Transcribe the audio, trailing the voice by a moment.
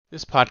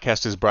This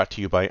podcast is brought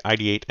to you by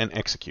Ideate and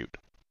Execute.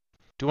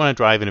 Do you want to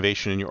drive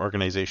innovation in your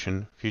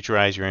organization,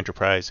 futurize your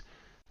enterprise,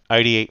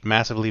 ideate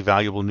massively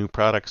valuable new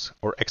products,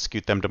 or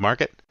execute them to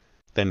market?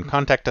 Then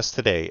contact us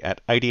today at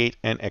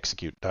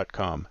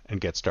ideateandexecute.com and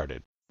get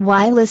started.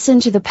 Why listen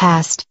to the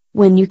past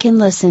when you can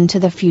listen to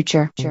the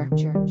future?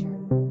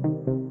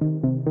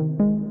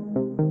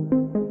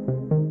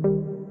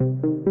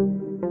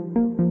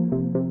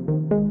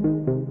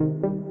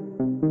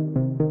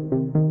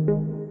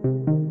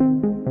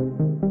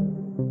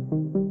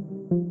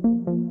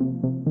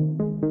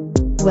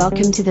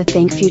 Welcome to the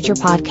Think Future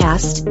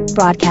podcast,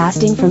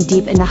 broadcasting from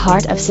deep in the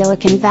heart of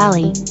Silicon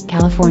Valley,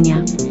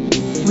 California.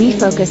 We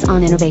focus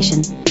on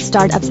innovation,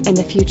 startups, and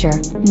the future,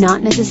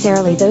 not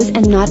necessarily those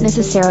and not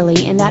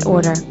necessarily in that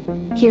order.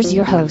 Here's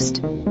your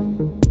host.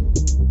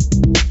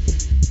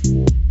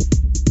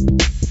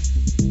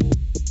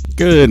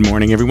 Good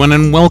morning, everyone,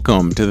 and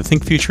welcome to the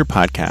Think Future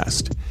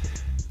podcast.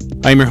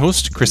 I'm your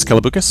host, Chris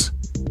Kalaboukis,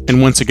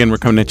 and once again, we're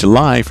coming at you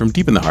live from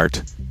deep in the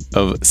heart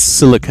of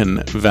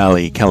Silicon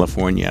Valley,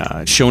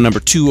 California. Show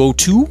number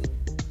 202.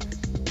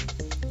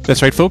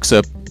 That's right, folks,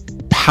 a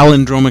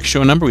palindromic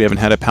show number. We haven't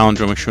had a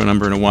palindromic show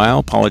number in a while.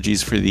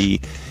 Apologies for the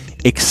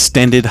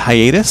extended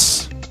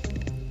hiatus.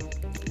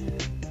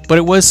 But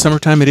it was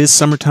summertime. It is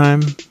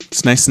summertime.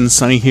 It's nice and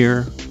sunny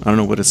here. I don't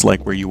know what it's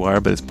like where you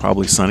are, but it's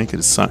probably sunny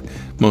because it's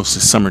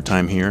mostly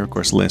summertime here. Of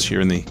course, last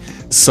year in the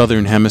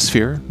southern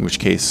hemisphere, in which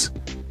case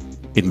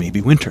it may be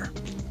winter.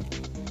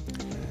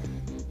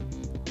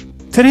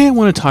 Today I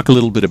want to talk a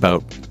little bit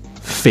about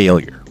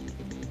failure.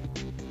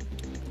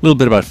 A little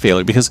bit about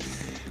failure, because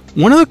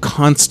one of the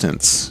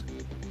constants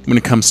when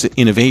it comes to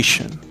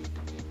innovation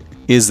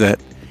is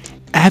that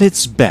at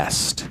its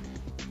best,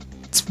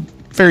 it's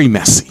very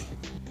messy,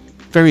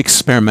 very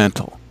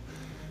experimental.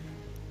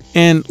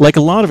 And like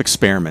a lot of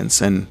experiments,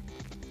 and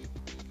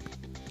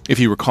if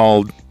you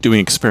recall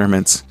doing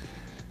experiments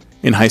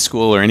in high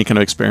school or any kind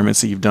of experiments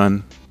that you've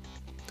done,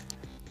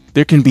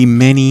 there can be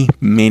many,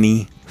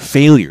 many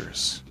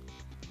failures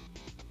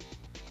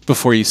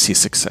before you see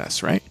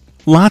success, right?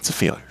 Lots of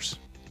failures.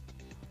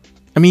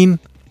 I mean,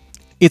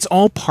 it's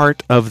all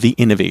part of the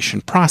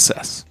innovation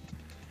process.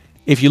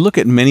 If you look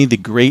at many of the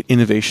great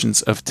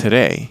innovations of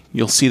today,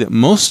 you'll see that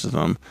most of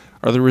them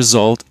are the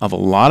result of a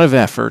lot of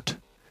effort,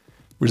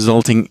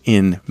 resulting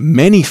in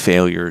many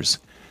failures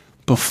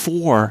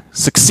before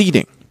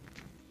succeeding.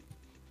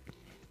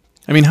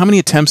 I mean, how many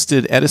attempts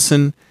did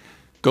Edison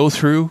go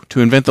through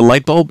to invent the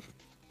light bulb?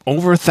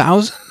 Over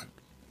 1,000?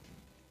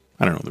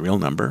 I don't know the real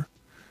number.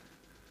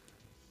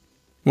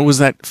 What was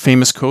that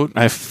famous quote?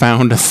 I've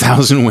found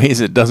 1,000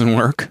 ways it doesn't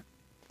work.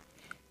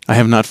 I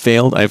have not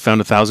failed. I have found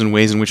 1,000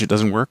 ways in which it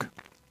doesn't work.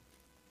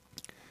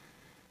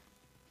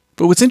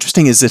 But what's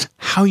interesting is that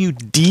how you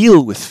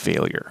deal with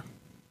failure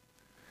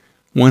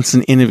once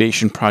an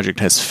innovation project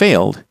has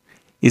failed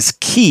is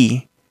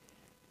key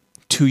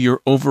to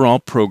your overall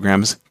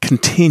program's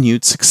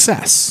continued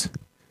success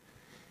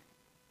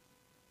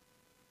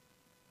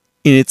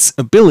in its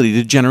ability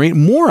to generate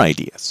more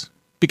ideas.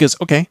 Because,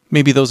 okay,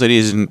 maybe those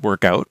ideas didn't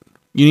work out.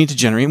 You need to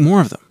generate more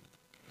of them.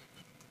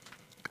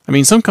 I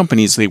mean, some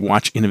companies, they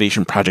watch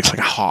innovation projects like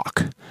a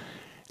hawk,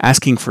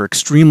 asking for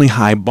extremely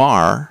high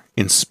bar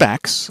in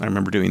specs. I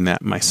remember doing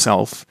that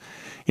myself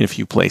in a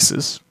few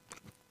places.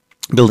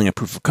 Building a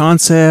proof of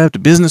concept, a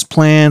business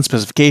plan,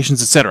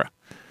 specifications, etc.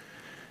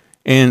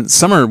 And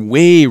some are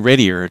way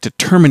readier to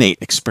terminate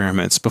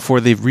experiments before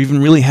they've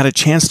even really had a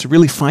chance to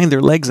really find their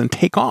legs and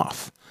take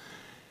off.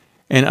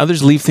 And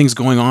others leave things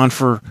going on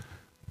for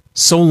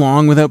so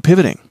long without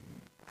pivoting.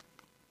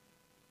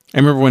 I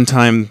remember one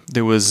time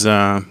there was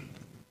a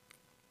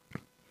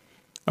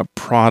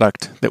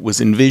product that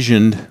was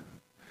envisioned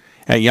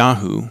at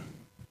Yahoo,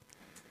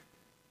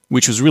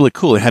 which was really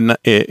cool.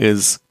 It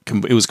was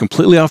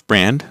completely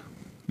off-brand.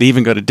 They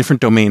even got a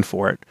different domain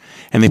for it,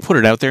 and they put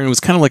it out there. And it was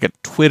kind of like a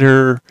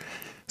Twitter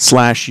 /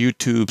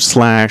 YouTube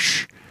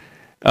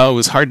 / it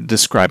was hard to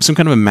describe. Some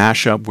kind of a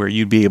mashup where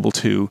you'd be able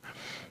to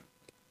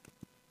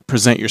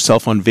present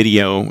yourself on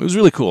video. It was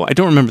really cool. I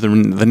don't remember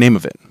the name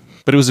of it,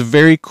 but it was a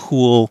very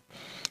cool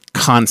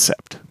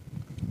concept.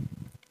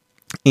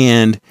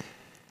 And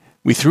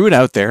we threw it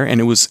out there, and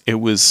it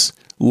was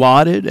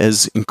lauded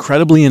as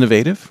incredibly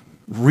innovative,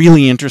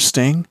 really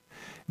interesting,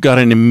 got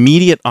an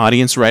immediate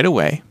audience right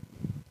away.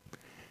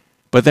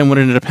 But then what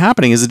ended up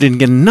happening is it didn't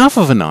get enough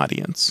of an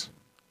audience,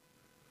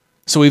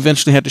 so we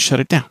eventually had to shut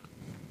it down,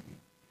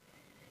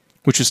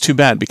 which was too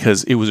bad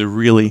because it was a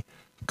really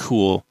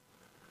cool,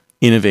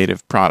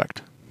 innovative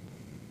product.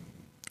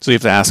 So you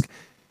have to ask,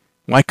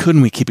 why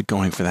couldn't we keep it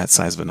going for that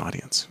size of an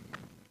audience?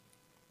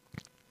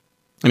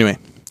 Anyway,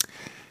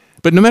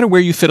 but no matter where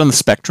you fit on the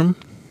spectrum,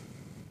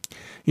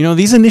 you know,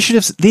 these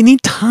initiatives, they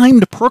need time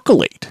to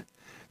percolate.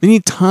 They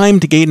need time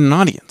to gain an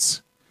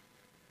audience.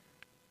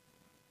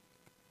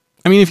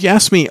 I mean, if you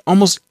ask me,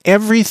 almost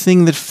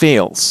everything that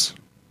fails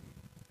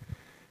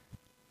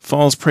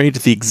falls prey to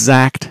the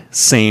exact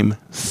same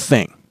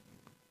thing.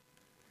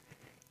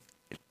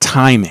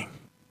 Timing.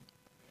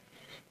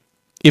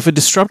 If a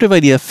disruptive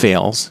idea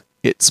fails,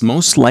 it's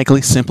most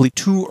likely simply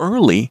too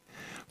early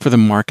for the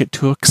market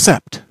to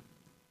accept.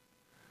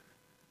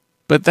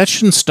 But that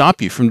shouldn't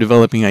stop you from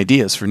developing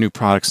ideas for new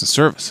products and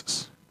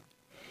services.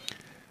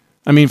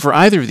 I mean, for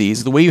either of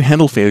these, the way you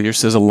handle failure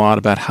says a lot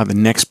about how the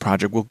next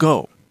project will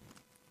go.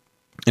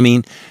 I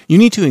mean, you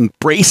need to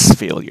embrace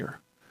failure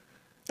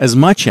as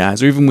much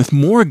as, or even with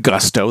more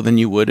gusto than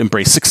you would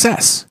embrace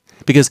success.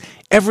 Because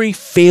every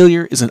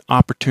failure is an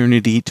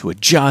opportunity to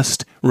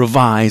adjust,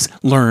 revise,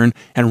 learn,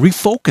 and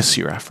refocus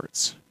your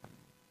efforts.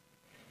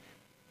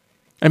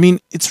 I mean,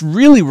 it's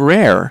really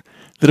rare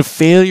that a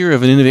failure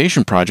of an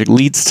innovation project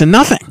leads to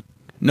nothing.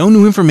 No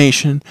new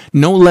information,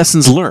 no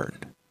lessons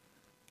learned.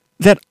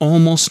 That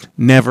almost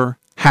never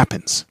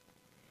happens.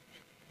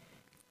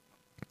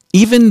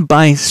 Even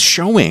by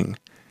showing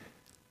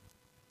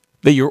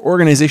that your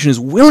organization is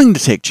willing to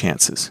take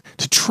chances,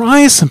 to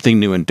try something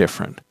new and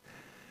different,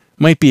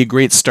 might be a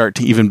great start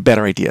to even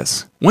better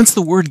ideas. Once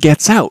the word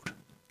gets out,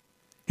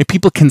 if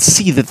people can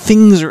see that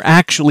things are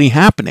actually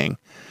happening,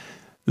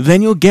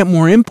 then you'll get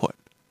more input.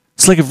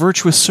 It's like a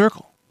virtuous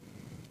circle.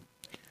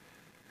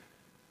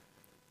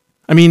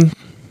 I mean,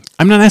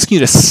 I'm not asking you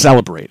to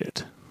celebrate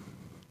it.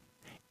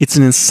 It's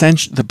an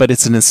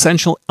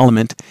essential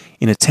element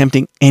in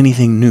attempting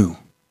anything new.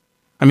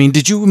 I mean,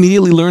 did you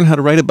immediately learn how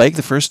to ride a bike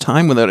the first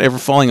time without ever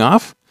falling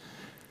off?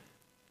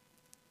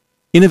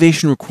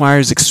 Innovation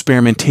requires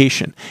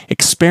experimentation.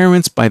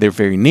 Experiments, by their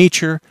very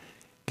nature,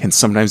 can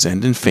sometimes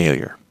end in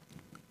failure.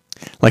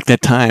 Like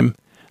that time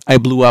I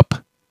blew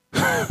up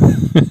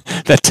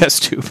that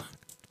test tube.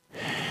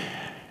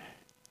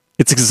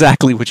 It's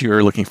exactly what you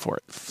were looking for.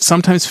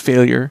 Sometimes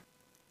failure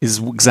is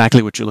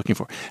exactly what you're looking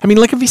for. I mean,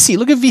 like a VC.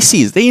 Look at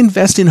VCs. They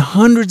invest in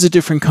hundreds of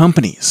different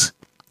companies.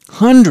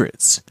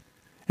 Hundreds.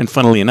 And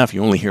funnily enough,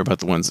 you only hear about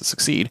the ones that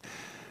succeed.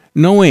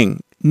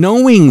 Knowing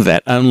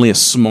that only a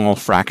small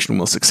fraction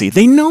will succeed.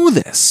 They know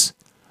this.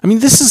 I mean,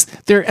 this is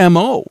their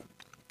MO.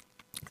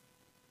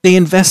 They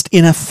invest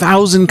in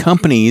 1,000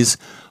 companies,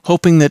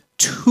 hoping that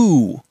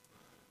 2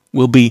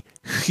 will be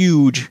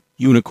huge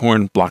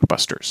unicorn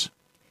blockbusters.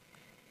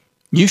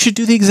 You should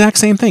do the exact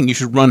same thing. You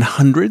should run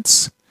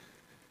hundreds,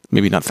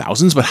 maybe not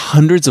thousands, but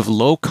hundreds of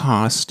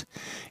low-cost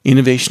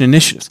innovation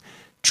initiatives.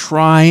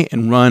 Try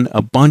and run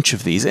a bunch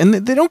of these. And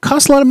they don't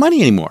cost a lot of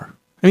money anymore.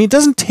 I mean, it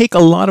doesn't take a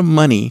lot of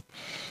money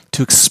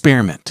to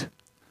experiment.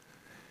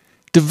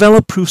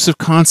 Develop proofs of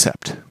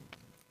concept.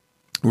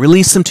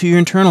 Release them to your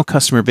internal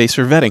customer base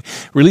for vetting.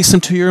 Release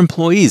them to your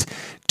employees.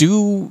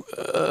 Do,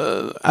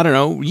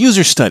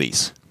 user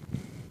studies.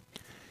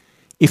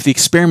 If the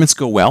experiments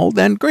go well,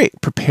 then great.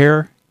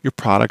 Prepare your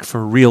product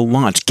for a real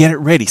launch. Get it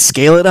ready.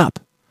 Scale it up.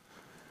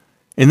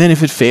 And then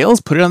if it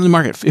fails, put it on the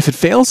market. If it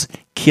fails,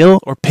 kill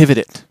or pivot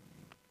it.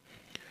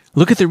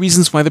 Look at the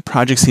reasons why the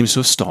project seems to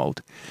have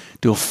stalled.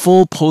 Do a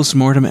full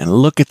postmortem and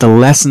look at the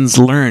lessons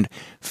learned.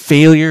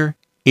 Failure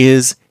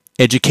is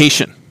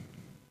education.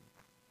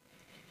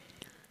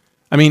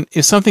 I mean,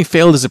 if something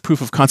failed as a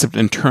proof of concept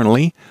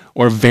internally,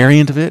 or a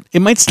variant of it,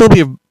 it might still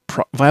be a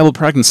viable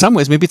product in some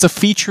ways. Maybe it's a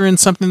feature in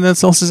something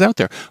that else is out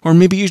there. Or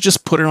maybe you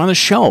just put it on a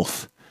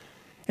shelf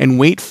and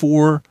wait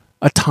for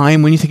a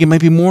time when you think it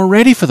might be more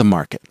ready for the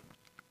market.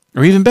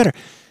 Or even better,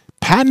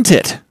 patent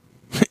it.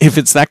 If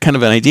it's that kind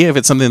of an idea, if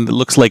it's something that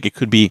looks like it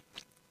could be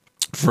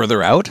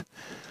further out,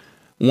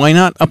 why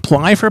not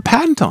apply for a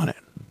patent on it?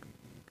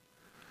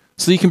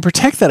 So you can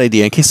protect that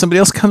idea in case somebody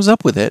else comes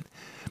up with it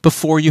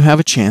before you have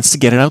a chance to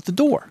get it out the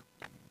door.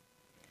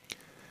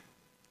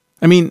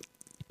 I mean,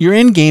 your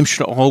end game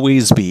should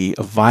always be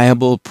a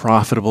viable,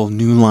 profitable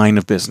new line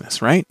of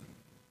business, right?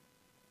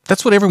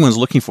 That's what everyone's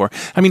looking for.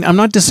 I mean, I'm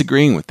not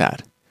disagreeing with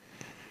that.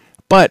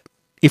 But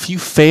if you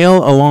fail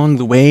along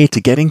the way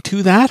to getting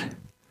to that,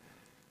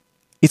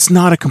 it's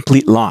not a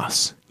complete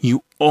loss.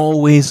 You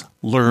always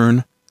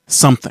learn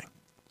something.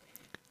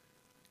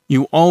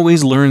 You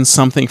always learn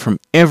something from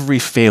every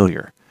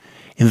failure.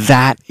 And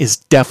that is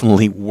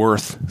definitely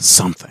worth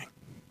something.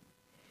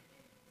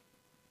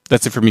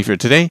 That's it for me for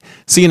today.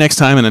 See you next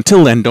time. And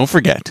until then, don't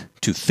forget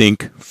to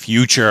think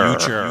future.